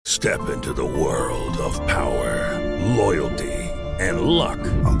Step into the world of power, loyalty, and luck.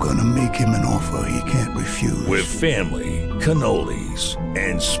 I'm gonna make him an offer he can't refuse. With family, cannolis,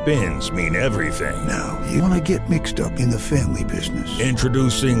 and spins mean everything. Now, you wanna get mixed up in the family business.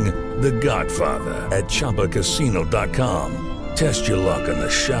 Introducing The Godfather at ChumbaCasino.com. Test your luck in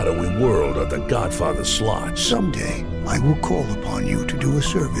the shadowy world of The Godfather slot. Someday, I will call upon you to do a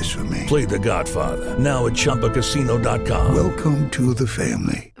service for me. Play The Godfather, now at ChumbaCasino.com. Welcome to the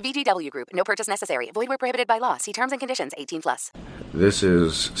family. VGW Group. No purchase necessary. Void where prohibited by law. See terms and conditions. 18+. This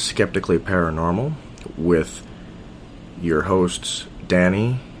is Skeptically Paranormal with your hosts,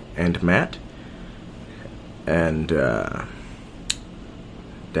 Danny and Matt. And,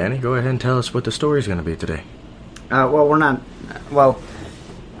 Danny, go ahead and tell us what the story's going to be today. We're not... Well,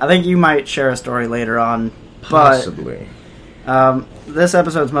 I think you might share a story later on. Possibly. But, this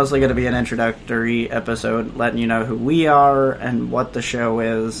episode's mostly going to be an introductory episode, letting you know who we are and what the show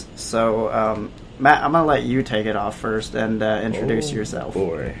is. So, Matt, I'm going to let you take it off first and introduce yourself.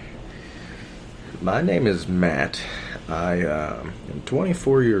 Boy. My name is Matt. I am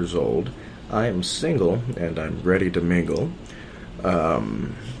 24 years old. I am single, and I'm ready to mingle.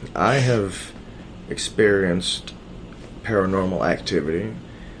 I have experienced paranormal activity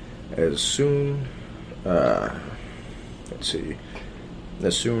as soon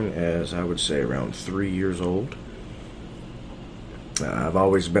as I would say around 3 years old. I've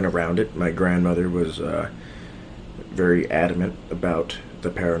always been around it. My grandmother was very adamant about the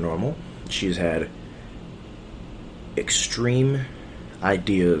paranormal. She's had extreme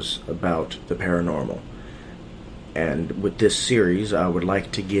ideas about the paranormal. And with this series, I would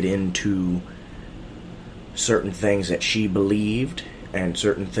like to get into certain things that she believed and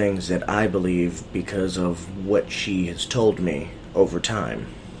certain things that I believe because of what she has told me over time.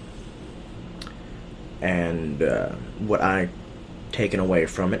 And what I've taken away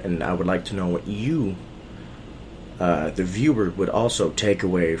from it, and I would like to know what you, the viewer, would also take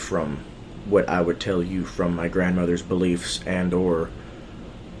away from what I would tell you from my grandmother's beliefs and or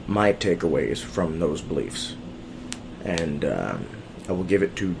my takeaways from those beliefs. And I will give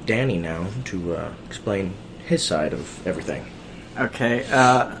it to Danny now to explain his side of everything. Okay,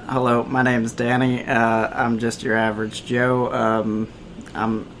 hello, my name's Danny. I'm just your average Joe.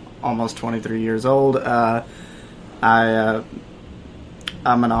 I'm almost 23 years old. I'm an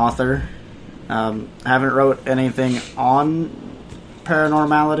author. I haven't wrote anything on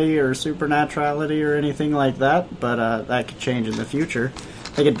paranormality or supernaturality or anything like that, but that could change in the future. I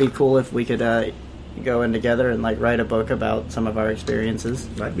think it'd be cool if we could go in together and like write a book about some of our experiences.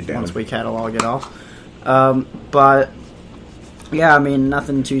 I'd be down. Once we catalog it all. But yeah, I mean,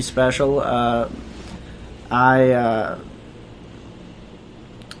 nothing too special. I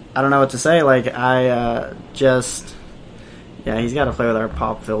don't know what to say. Like, yeah, he's got to play with our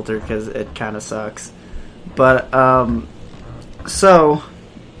pop filter because it kind of sucks. But so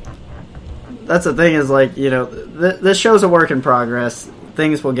that's the thing is, like, you know, this show's a work in progress.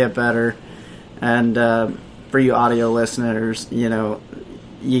 Things will get better. And for you audio listeners, you know,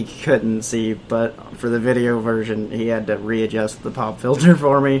 you couldn't see, but for the video version, he had to readjust the pop filter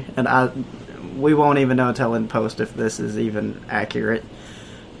for me. And we won't even know until in post if this is even accurate.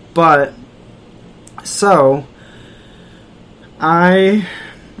 But, so, my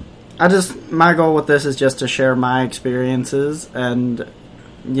goal with this is just to share my experiences and,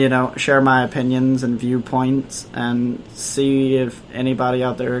 you know, share my opinions and viewpoints and see if anybody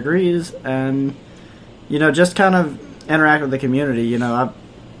out there agrees and, you know, just kind of interact with the community. You know,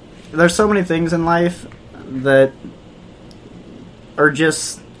 there's so many things in life that are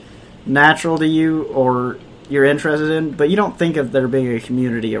just natural to you or you're interested in, but you don't think of there being a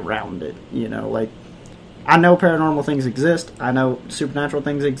community around it. You know, like, I know paranormal things exist. I know supernatural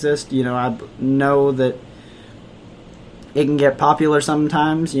things exist. You know, I know that it can get popular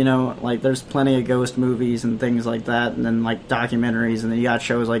sometimes, you know, like there's plenty of ghost movies and things like that, and then like documentaries, and then you got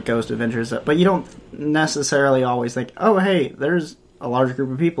shows like Ghost Adventures, but you don't necessarily always think, oh, hey, there's a large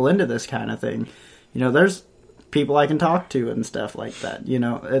group of people into this kind of thing. You know, there's people I can talk to and stuff like that. You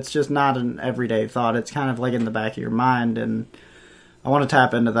know, it's just not an everyday thought. It's kind of like in the back of your mind, and I want to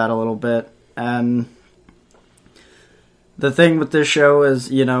tap into that a little bit. And the thing with this show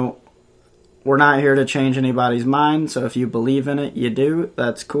is, you know, we're not here to change anybody's mind, so if you believe in it, you do.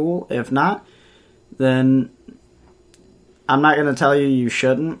 That's cool. If not, then I'm not going to tell you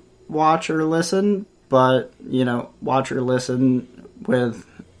shouldn't watch or listen, but, you know, watch or listen with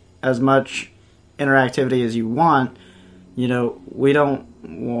as much interactivity as you want. You know, we don't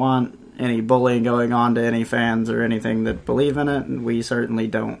want any bullying going on to any fans or anything that believe in it, and we certainly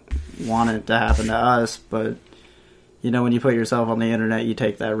don't want it to happen to us, but, when you put yourself on the internet, you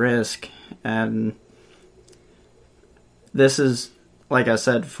take that risk. And this is, like I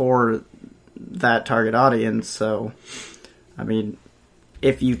said, for that target audience. So, I mean,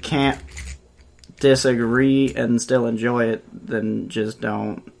 if you can't disagree and still enjoy it, then just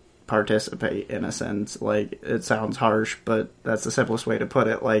don't participate, in a sense. Like, it sounds harsh, but that's the simplest way to put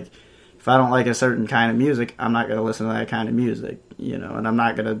it. Like, if I don't like a certain kind of music, I'm not going to listen to that kind of music, and I'm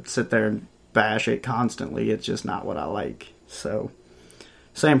not going to sit there and bash it constantly. It's just not what I like. So,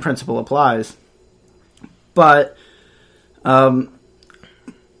 same principle applies. But,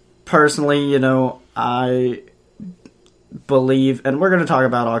 personally, I believe, and we're going to talk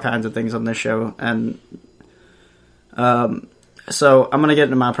about all kinds of things on this show, and so I'm going to get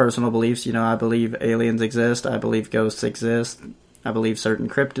into my personal beliefs. I believe aliens exist, I believe ghosts exist, I believe certain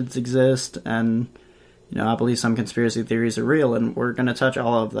cryptids exist, and I believe some conspiracy theories are real, and we're going to touch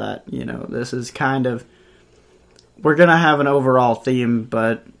all of that. This is kind of, we're going to have an overall theme,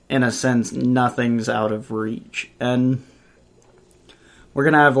 but in a sense, nothing's out of reach, and we're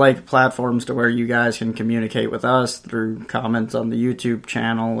going to have, platforms to where you guys can communicate with us through comments on the YouTube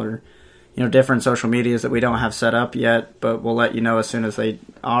channel or, different social medias that we don't have set up yet, but we'll let you know as soon as they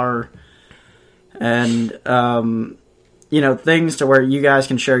are. And, things to where you guys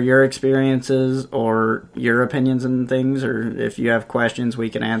can share your experiences or your opinions and things, or if you have questions,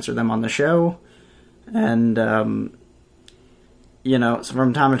 we can answer them on the show. And, so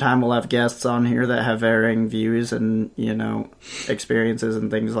from time to time we'll have guests on here that have varying views and, experiences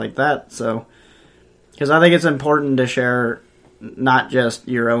and things like that. So, because I think it's important to share not just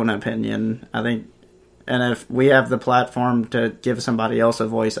your own opinion. I think, and if we have the platform to give somebody else a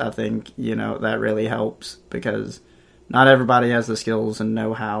voice, I think, that really helps, because not everybody has the skills and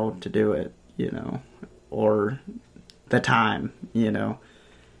know how to do it, or the time,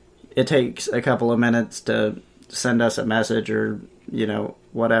 It takes a couple of minutes to send us a message or,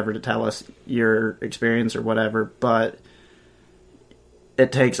 whatever, to tell us your experience or whatever, but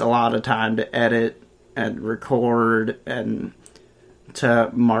it takes a lot of time to edit and record and to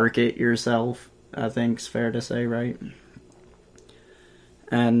market yourself, I think it's fair to say, right?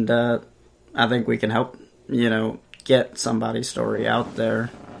 And I think we can help, get somebody's story out there.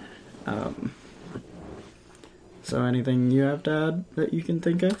 So anything you have to add that you can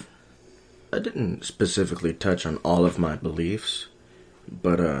think of? I didn't specifically touch on all of my beliefs,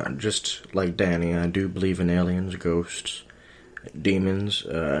 but just like Danny, I do believe in aliens, ghosts, demons,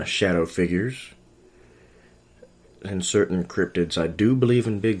 shadow figures, and certain cryptids. I do believe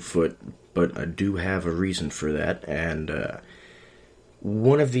in Bigfoot, but I do have a reason for that, and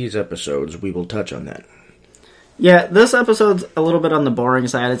one of these episodes we will touch on that. Yeah, this episode's a little bit on the boring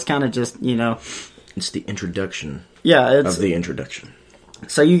side. It's kind of just, It's the introduction of the introduction.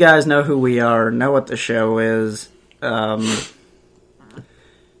 So you guys know who we are, know what the show is, and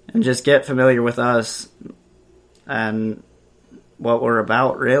just get familiar with us and what we're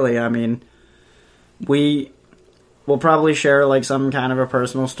about, really. I mean, we will probably share, some kind of a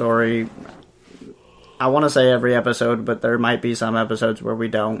personal story. I want to say every episode, but there might be some episodes where we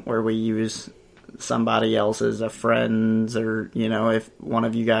don't, where we use somebody else's, a friend's, or, if one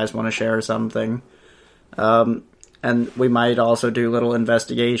of you guys want to share something. And we might also do little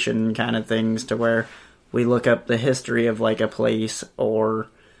investigation kind of things to where we look up the history of, a place, or,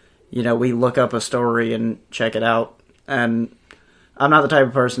 we look up a story and check it out. And I'm not the type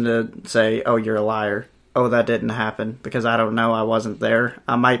of person to say, oh, you're a liar. Oh, that didn't happen, because I don't know. I wasn't there.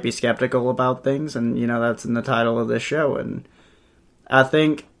 I might be skeptical about things, and, that's in the title of this show. And I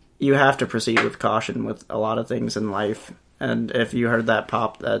think you have to proceed with caution with a lot of things in life. And if you heard that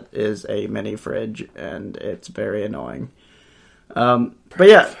pop, that is a mini fridge, and it's very annoying. But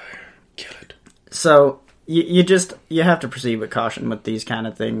yeah, Kill it. So you have to proceed with caution with these kind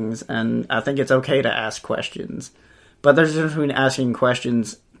of things, and I think it's okay to ask questions. But there's a difference between asking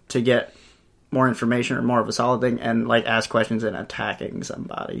questions to get more information or more of a solid thing, and ask questions and attacking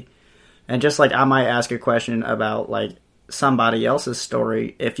somebody. And just I might ask a question about somebody else's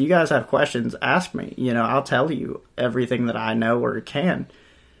story. If you guys have questions, ask me. I'll tell you everything that I know or can.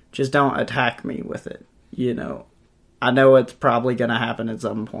 Just don't attack me with it. I know it's probably going to happen at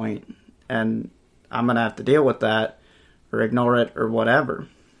some point, and I'm going to have to deal with that or ignore it or whatever.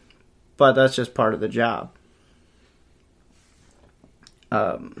 But that's just part of the job.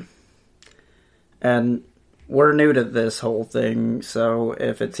 And we're new to this whole thing, so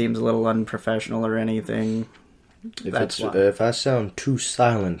if it seems a little unprofessional or anything, if I sound too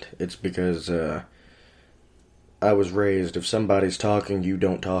silent, it's because I was raised, if somebody's talking, you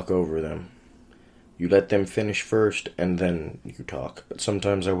don't talk over them. You let them finish first, and then you talk. But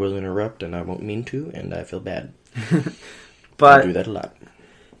sometimes I will interrupt, and I won't mean to, and I feel bad. But I do that a lot.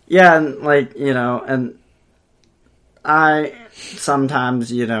 Yeah, and, like, you know, and I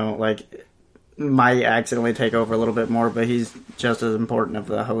sometimes, you know, like, might accidentally take over a little bit more, but he's just as important of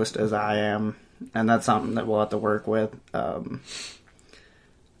the host as I am, and that's something that we'll have to work with.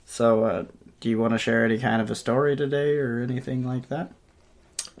 So, do you want to share any kind of a story today, or anything like that?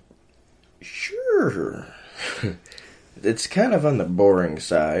 Sure. It's kind of on the boring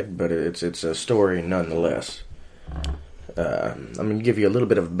side, but it's a story nonetheless. I'm going to give you a little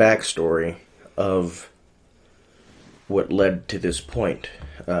bit of backstory of what led to this point.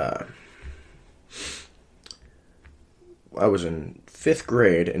 I was in 5th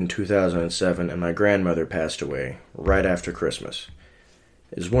grade in 2007, and my grandmother passed away right after Christmas.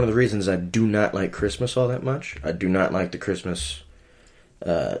 It's one of the reasons I do not like Christmas all that much. I do not like the Christmas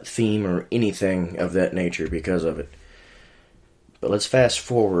theme or anything of that nature because of it. But let's fast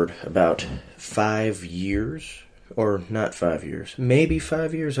forward about 5 years, or not 5 years, maybe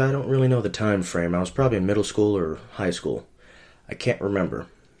 5 years. I don't really know the time frame. I was probably in middle school or high school. I can't remember.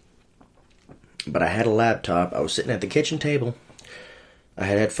 But I had a laptop. I was sitting at the kitchen table. I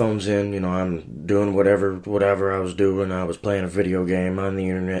had headphones in. You know, I'm doing whatever I was doing. I was playing a video game on the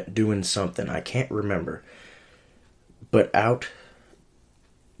internet, doing something. I can't remember. But out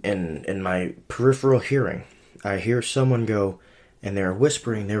in my peripheral hearing, I hear someone go, and they're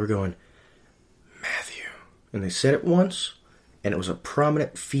whispering. They were going, Matthew. And they said it once, and it was a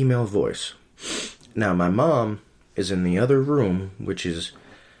prominent female voice. Now, my mom is in the other room, which is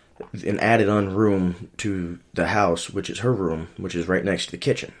an added-on room to the house, which is her room, which is right next to the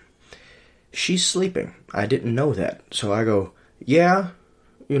kitchen. She's sleeping. I didn't know that. So I go, yeah.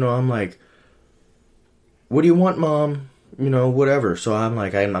 You know, I'm like, what do you want, Mom? You know, whatever. So I'm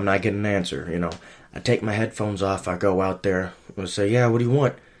like, I'm not getting an answer, you know. I take my headphones off. I go out there and say, yeah, what do you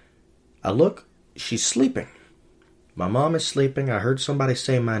want? I look. She's sleeping. My mom is sleeping. I heard somebody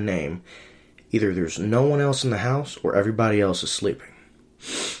say my name. Either there's no one else in the house or everybody else is sleeping.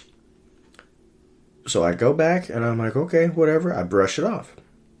 So I go back and I'm like, okay, whatever. I brush it off.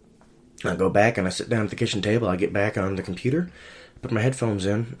 I go back and I sit down at the kitchen table. I get back on the computer, put my headphones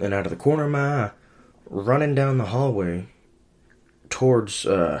in, and out of the corner of my eye, running down the hallway towards,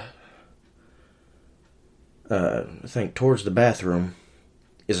 I think towards the bathroom,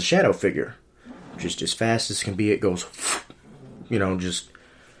 is a shadow figure. Just as fast as can be, it goes, you know, just,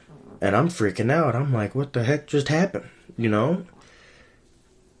 and I'm freaking out. I'm like, what the heck just happened, you know?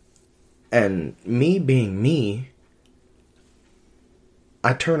 And me being me,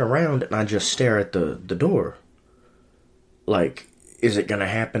 I turn around and I just stare at the door. Like, is it gonna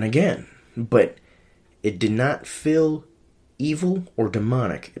happen again? But it did not feel evil or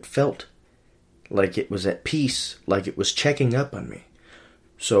demonic. It felt like it was at peace, like it was checking up on me.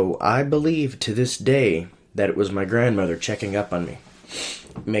 So I believe to this day that it was my grandmother checking up on me,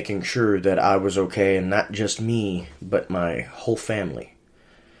 making sure that I was okay, and not just me, but my whole family.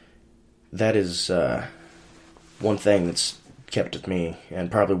 That is one thing that's kept with me,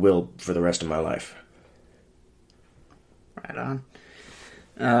 and probably will for the rest of my life. Right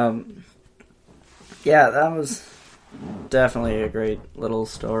on. Yeah, that was definitely a great little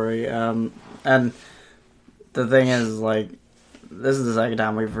story. And the thing is, like, this is the second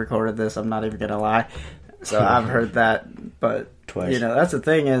time we've recorded this, I'm not even gonna lie. So I've heard that, but, twice. You know, that's the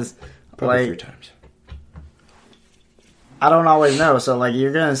thing is, Probably like, 3 times. I don't always know, so, like,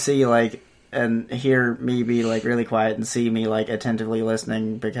 you're gonna see, like, and hear me be, like, really quiet and see me, like, attentively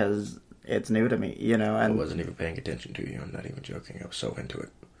listening because it's new to me, you know, and I wasn't even paying attention to you, I'm not even joking, I was so into it.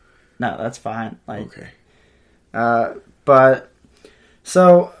 no, that's fine. Like, Okay. But,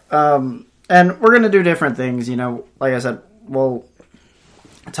 so, and we're gonna do different things, you know, like I said, we'll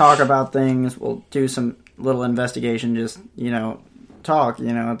talk about things, we'll do some little investigation, just, you know, talk,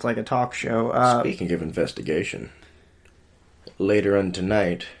 you know, it's like a talk show. Speaking of investigation, later on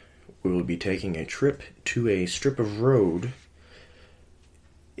tonight, we will be taking a trip to a strip of road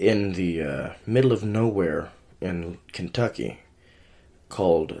in the middle of nowhere in Kentucky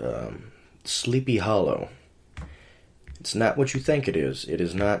called Sleepy Hollow. It's not what you think it is. It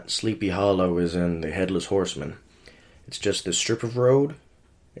is not Sleepy Hollow as in the Headless Horseman. It's just this strip of road.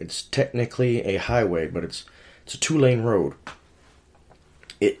 It's technically a highway, but it's a 2-lane road.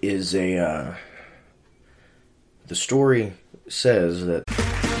 It is a, the story says that...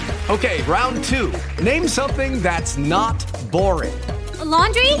 Okay, round 2. Name something that's not boring. A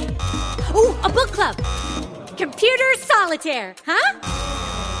laundry? Ooh, a book club. Computer solitaire, huh?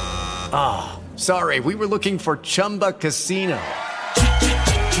 Ah, oh, sorry, we were looking for Chumba Casino.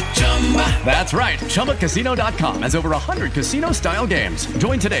 That's right. ChumbaCasino.com has over 100 casino-style games.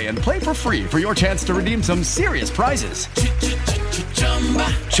 Join today and play for free for your chance to redeem some serious prizes.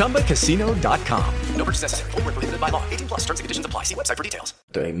 ChumbaCasino.com. No purchase necessary. Void where prohibited by law. 18 plus. Terms and conditions apply. See website for details.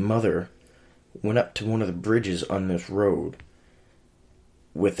 A mother went up to one of the bridges on this road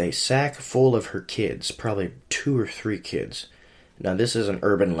with a sack full of her kids, probably 2 or 3 kids. Now, this is an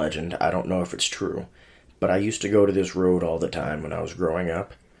urban legend. I don't know if it's true. But I used to go to this road all the time when I was growing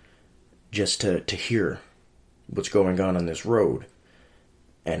up, just to hear what's going on this road.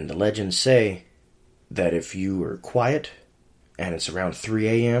 And the legends say that if you are quiet, and it's around 3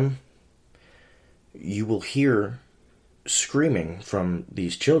 a.m., you will hear screaming from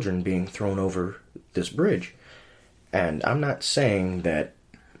these children being thrown over this bridge. And I'm not saying that,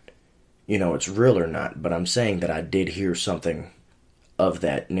 it's real or not, but I'm saying that I did hear something of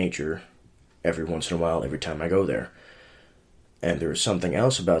that nature every once in a while, every time I go there. And there's something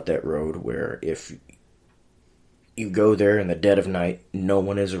else about that road where if you go there in the dead of night, no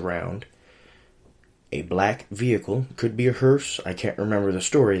one is around, a black vehicle, could be a hearse, I can't remember the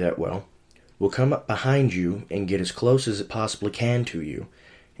story that well, will come up behind you and get as close as it possibly can to you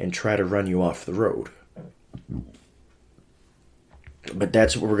and try to run you off the road. But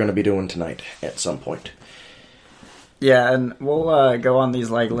that's what we're going to be doing tonight at some point. Yeah, and we'll go on these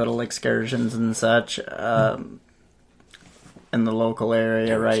little excursions and such in the local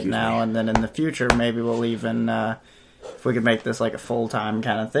area right now, and then in the future maybe we'll even, if we could make this a full-time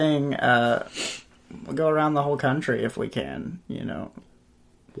kind of thing, we'll go around the whole country if we can,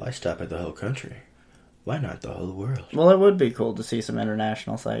 Why stop at the whole country? Why not the whole world? Well, it would be cool to see some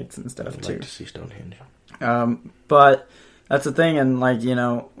international sites and stuff, too. I'd like to see Stonehenge. But that's the thing, and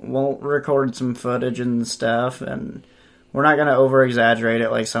we'll record some footage and stuff, and we're not going to over-exaggerate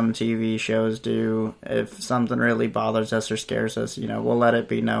it like some TV shows do. If something really bothers us or scares us, we'll let it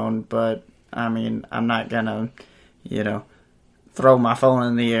be known. But, I'm not going to, throw my phone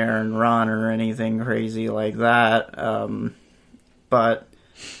in the air and run or anything crazy like that. We're not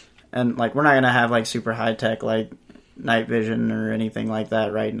going to have, super high-tech, night vision or anything like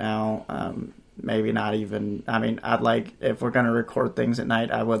that right now. Maybe not even... if we're going to record things at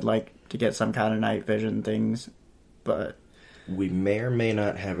night, I would like to get some kind of night vision things, but... We may or may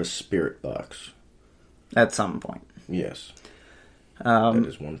not have a spirit box. At some point. Yes. That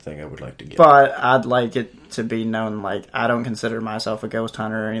is one thing I would like to get. But I'd like it to be known, I don't consider myself a ghost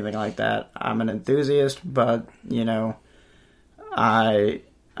hunter or anything like that. I'm an enthusiast, but,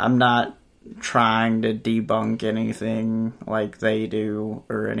 I'm not trying to debunk anything like they do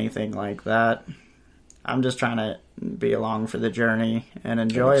or anything like that. I'm just trying to be along for the journey and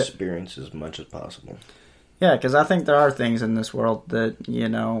enjoy it. Experience as much as possible. Yeah, because I think there are things in this world that,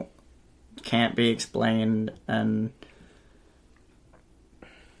 can't be explained, and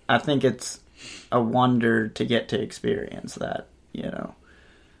I think it's a wonder to get to experience that,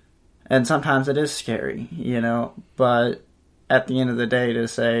 And sometimes it is scary, but at the end of the day to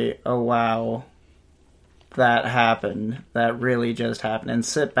say, oh wow, that happened, that really just happened, and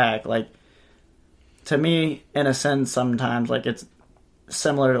sit back, to me, in a sense, sometimes, it's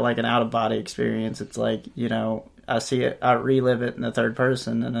similar to an out-of-body experience. It's I see it, I relive it in the third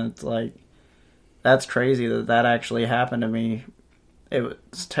person, and it's that's crazy that actually happened to me. It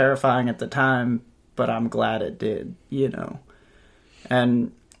was terrifying at the time, but I'm glad it did,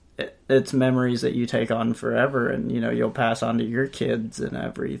 And it's memories that you take on forever, and, you'll pass on to your kids and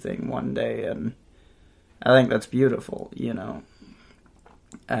everything one day, and I think that's beautiful,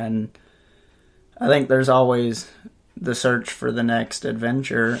 And I think there's always the search for the next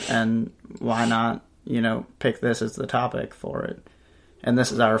adventure, and why not, pick this as the topic for it. And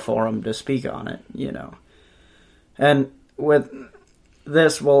this is our forum to speak on it, And with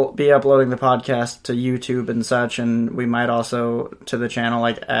this, we'll be uploading the podcast to YouTube and such, and we might also, to the channel,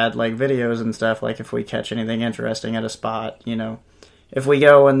 add, videos and stuff, if we catch anything interesting at a spot, If we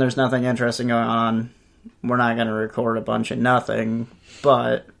go and there's nothing interesting going on, we're not going to record a bunch of nothing,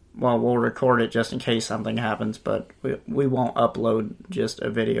 but... Well, we'll record it just in case something happens, but we won't upload just a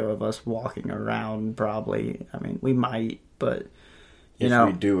video of us walking around, probably. We might, but, If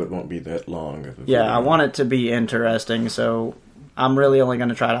we do, it won't be that long of a video. Yeah, I want it to be interesting, so I'm really only going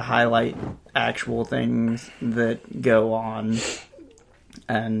to try to highlight actual things that go on.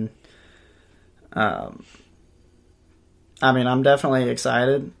 And, I'm definitely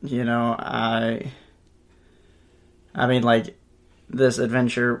excited. This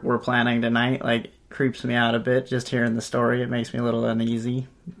adventure we're planning tonight, creeps me out a bit just hearing the story. It makes me a little uneasy.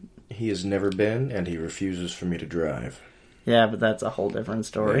 He has never been, and he refuses for me to drive. Yeah, but that's a whole different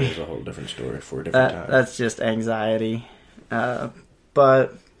story. That is a whole different story for a different time. That's just anxiety.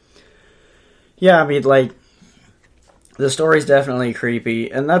 But Yeah, I mean, like, the story's definitely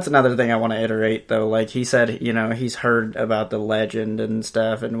creepy, and that's another thing I want to iterate, though. Like, he said, you know, he's heard about the legend and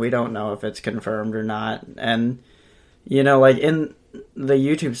stuff, and we don't know if it's confirmed or not. And, you know, like, in the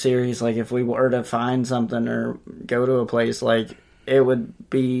YouTube series, like, if we were to find something or go to a place, like, it would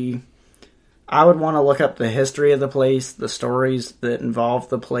be... I would want to look up the history of the place, the stories that involve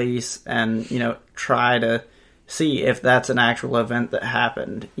the place, and, you know, try to see if that's an actual event that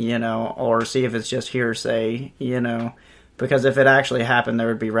happened, you know, or see if it's just hearsay, you know, because if it actually happened, there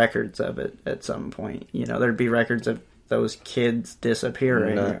would be records of it at some point, you know, there'd be records of those kids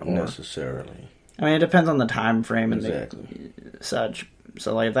disappearing. Not necessarily. I mean, it depends on the time frame and Exactly. such.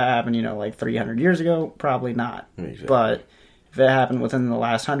 So, like, if that happened, you know, like 300 years ago, probably not. Exactly. But if it happened within the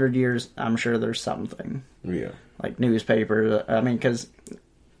last 100 years, I'm sure there's something. Yeah. Like newspapers. I mean, because,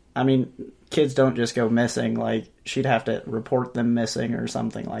 kids don't just go missing. Like, she'd have to report them missing or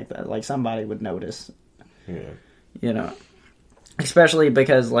something like that. Like, somebody would notice. Yeah. You know. Especially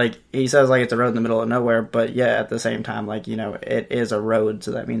because, like, he says, like, it's a road in the middle of nowhere, but, yeah, at the same time, like, you know, it is a road,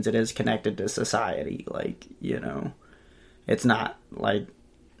 so that means it is connected to society. Like, you know, it's not, like,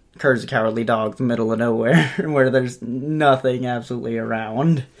 Courage the Cowardly Dog, the middle of nowhere, where there's nothing absolutely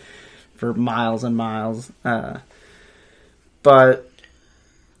around for miles and miles. But,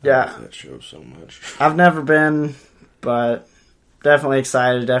 yeah. That shows so much. I've never been, but definitely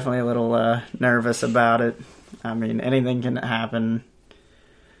excited, definitely a little nervous about it. I mean, anything can happen.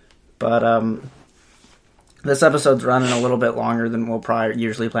 But, this episode's running a little bit longer than we'll probably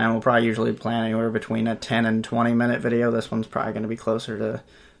usually plan. We'll probably usually plan anywhere between a 10 and 20 minute video. This one's probably going to be closer to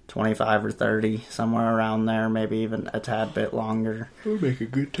 25 or 30, somewhere around there, maybe even a tad bit longer. We'll make a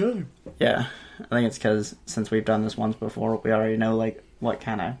good time. Yeah, I think it's because since we've done this once before, we already know, like, what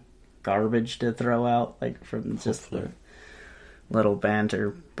kind of garbage to throw out, like, from just the little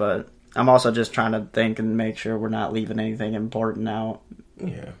banter. But I'm also just trying to think and make sure we're not leaving anything important out.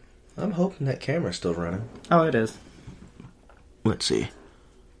 Yeah. I'm hoping that camera's still running. Oh, it is. Let's see.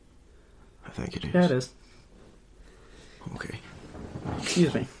 I think it is. Yeah, it is. Okay.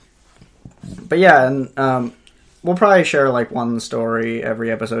 Excuse me. But yeah, and we'll probably share, like, one story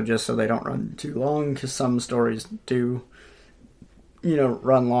every episode just so they don't run too long, because some stories do, you know,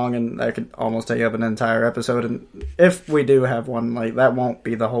 run long, and that could almost take up an entire episode. And if we do have one, like, that won't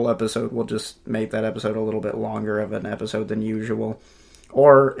be the whole episode. We'll just make that episode a little bit longer of an episode than usual.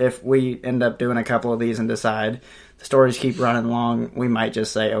 Or if we end up doing a couple of these and decide the stories keep running long, we might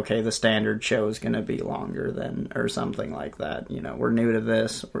just say, okay, the standard show is going to be longer than, or something like that. You know, we're new to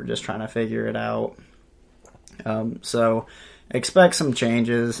this. We're just trying to figure it out. So expect some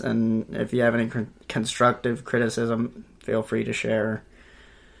changes, and if you have any constructive criticism, feel free to share.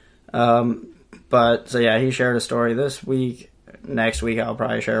 But, so yeah, he shared a story this week. Next week I'll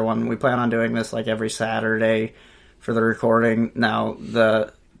probably share one. We plan on doing this, like, every Saturday for the recording. Now,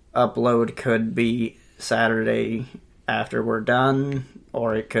 the upload could be Saturday after we're done,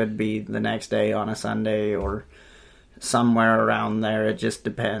 or it could be the next day on a Sunday, or somewhere around there. It just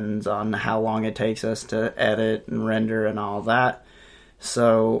depends on how long it takes us to edit and render and all that.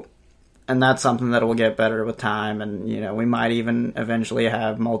 So, and that's something that will get better with time, and, you know, we might even eventually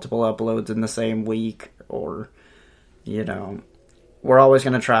have multiple uploads in the same week, or, you know, we're always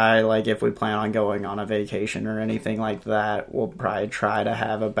going to try, like, if we plan on going on a vacation or anything like that, we'll probably try to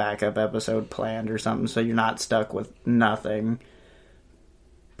have a backup episode planned or something, so you're not stuck with nothing.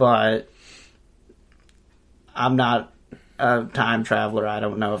 But I'm not a time traveler. I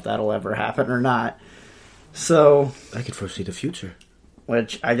don't know if that'll ever happen or not. So I could foresee the future.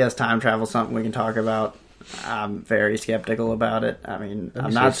 Which, I guess time travel is something we can talk about. I'm very skeptical about it. I mean,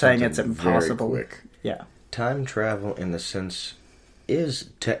 I'm not saying it's impossible. Very quick. Yeah. Time travel, in the sense, is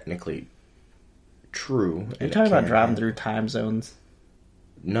technically true. Are you talking about driving through time zones?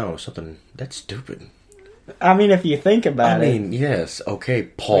 No, something that's stupid. I mean, if you think about it. I mean, yes, okay,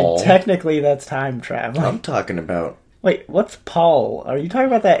 Paul. I mean, technically, that's time travel. I'm talking about. Wait, what's Paul? Are you talking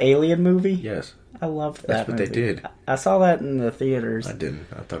about that Alien movie? Yes. I loved that. That's what movie. they did. I saw that in the theaters. I didn't.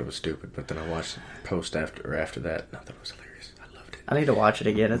 I thought it was stupid, but then I watched after that, and I thought it was hilarious. I loved it. I need to watch it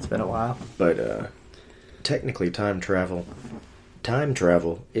again. It's been a while. But technically, time travel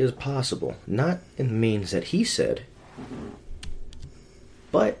is possible. Not in the means that he said,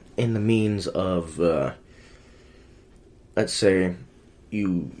 but in the means of, let's say,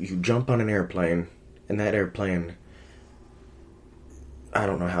 you jump on an airplane, and that airplane, I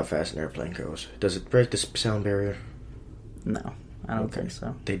don't know how fast an airplane goes. Does it break the sound barrier? No, I don't think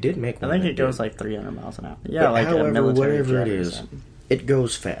so. They did make one. I think it goes like 300 miles an hour. Yeah, but like however, a military whatever jet it or is, something. it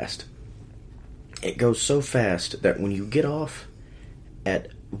goes fast. It goes so fast that when you get off at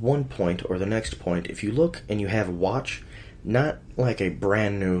one point or the next point, if you look and you have a watch, not like a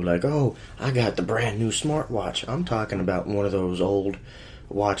brand new, like, oh, I got the brand new smartwatch. I'm talking about one of those old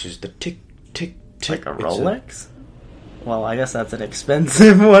watches, the tick, tick, tick. Like a Rolex? Well, I guess that's an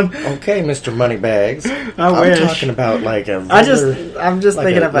expensive one. Okay, Mr. Moneybags. I wish. I'm talking about like a I'm just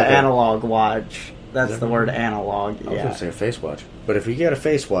thinking of an analog watch. That's the word analog, I was going to say a face watch. But if you get a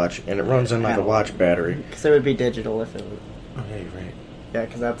face watch and it runs on like a watch battery... Because it would be digital if it was... Oh, yeah, you're right. Yeah,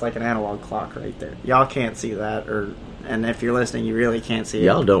 because that's like an analog clock right there. Y'all can't see that, and if you're listening, you really can't see it.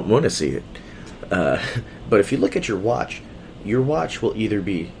 Y'all don't want to see it. But if you look at your watch will either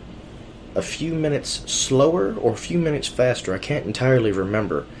be a few minutes slower or a few minutes faster. I can't entirely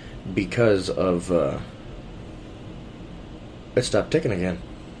remember because of... It stopped ticking again.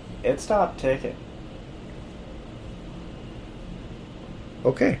 It stopped ticking.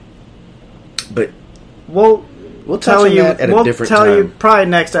 Okay. But we'll tell you at a different time. We'll tell you probably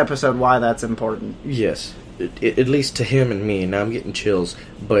next episode why that's important. Yes. At least to him and me. Now I'm getting chills.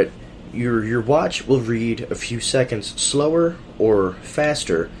 But your watch will read a few seconds slower or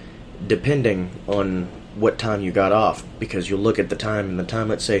faster depending on what time you got off. Because you'll look at the time, and the time,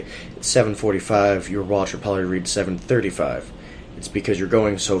 let's say, it's 7:45, your watch will probably read 7:35. It's because you're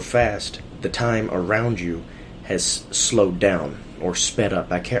going so fast, the time around you has slowed down or sped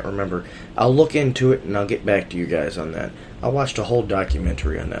up. I can't remember. I'll look into it and I'll get back to you guys on that. I watched a whole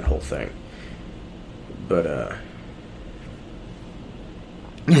documentary on that whole thing. But,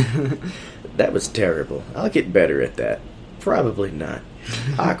 that was terrible. I'll get better at that. Probably not.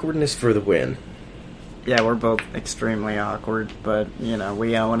 Awkwardness for the win. Yeah, we're both extremely awkward, but,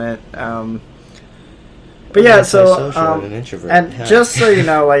 we own it. But yeah, so, and just so you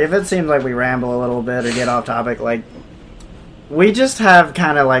know, like, if it seems like we ramble a little bit or get off topic, like, we just have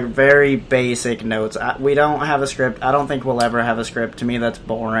kind of, like, very basic notes. We don't have a script. I don't think we'll ever have a script. To me, that's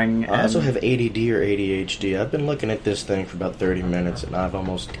boring. I also have ADD or ADHD. I've been looking at this thing for about 30 minutes, and I've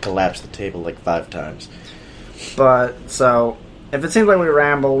almost collapsed the table, like, 5 times. But, so, if it seems like we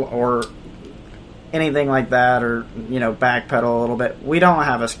ramble or anything like that, or, backpedal a little bit, we don't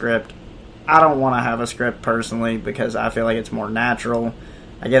have a script. I don't want to have a script personally because I feel like it's more natural.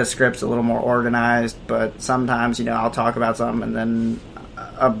 I get a script's a little more organized, but sometimes, I'll talk about something and then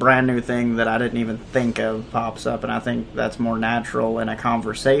a brand new thing that I didn't even think of pops up, and I think that's more natural in a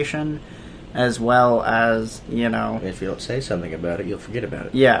conversation as well as, If you don't say something about it, you'll forget about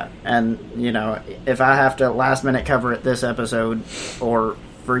it. Yeah, and, if I have to last minute cover it this episode or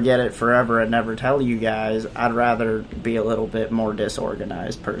forget it forever and never tell you guys, I'd rather be a little bit more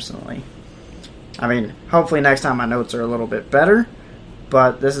disorganized personally. I mean, hopefully next time my notes are a little bit better,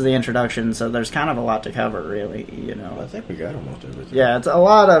 but this is the introduction, so there's kind of a lot to cover, really, I think we got almost everything. Yeah, it's a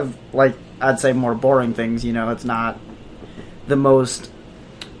lot of, like, I'd say more boring things, it's not the most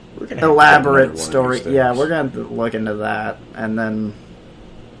elaborate story. Yeah, we're going to look into that, and then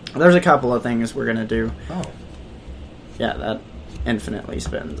there's a couple of things we're going to do. Oh. Yeah, that infinitely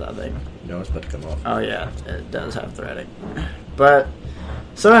spins, I think. No, it's about to come off. Oh, yeah, it does have threading. But,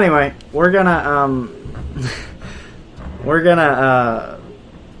 so anyway, we're gonna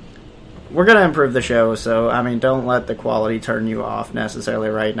improve the show, so, I mean, don't let the quality turn you off necessarily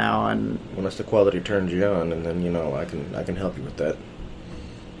right now, and... Unless the quality turns you on, and then, I can help you with that.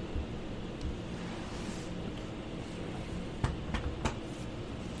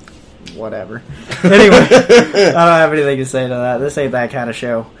 Whatever. Anyway, I don't have anything to say to that. This ain't that kind of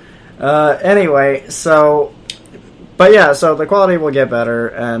show. Anyway, so... But yeah, so the quality will get better,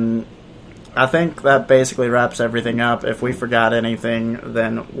 and I think that basically wraps everything up. If we forgot anything,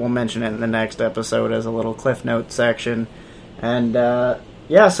 then we'll mention it in the next episode as a little Cliff Notes section. And,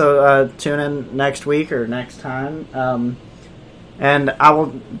 so tune in next week or next time. And I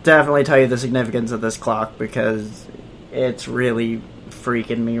will definitely tell you the significance of this clock because it's really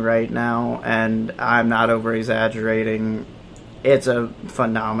freaking me right now, and I'm not over-exaggerating. It's a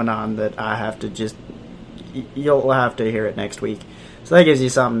phenomenon that I have to just... You'll have to hear it next week. So that gives you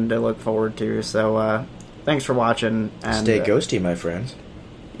something to look forward to. So thanks for watching. And stay ghosty, my friends.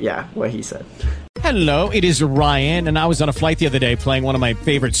 Yeah, what he said. Hello, it is Ryan, and I was on a flight the other day playing one of my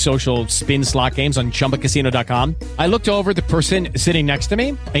favorite social spin slot games on ChumbaCasino.com. I looked over at the person sitting next to me,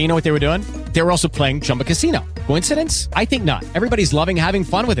 and you know what they were doing? They were also playing Chumba Casino. Coincidence? I think not. Everybody's loving having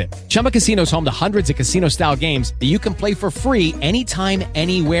fun with it. Chumba Casino is home to hundreds of casino-style games that you can play for free anytime,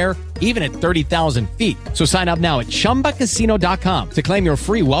 anywhere, even at 30,000 feet. So sign up now at ChumbaCasino.com to claim your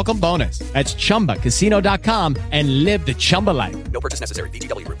free welcome bonus. That's ChumbaCasino.com and live the Chumba life. No purchase necessary.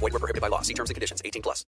 VGW. Void where prohibited by law. See terms and conditions. 18+.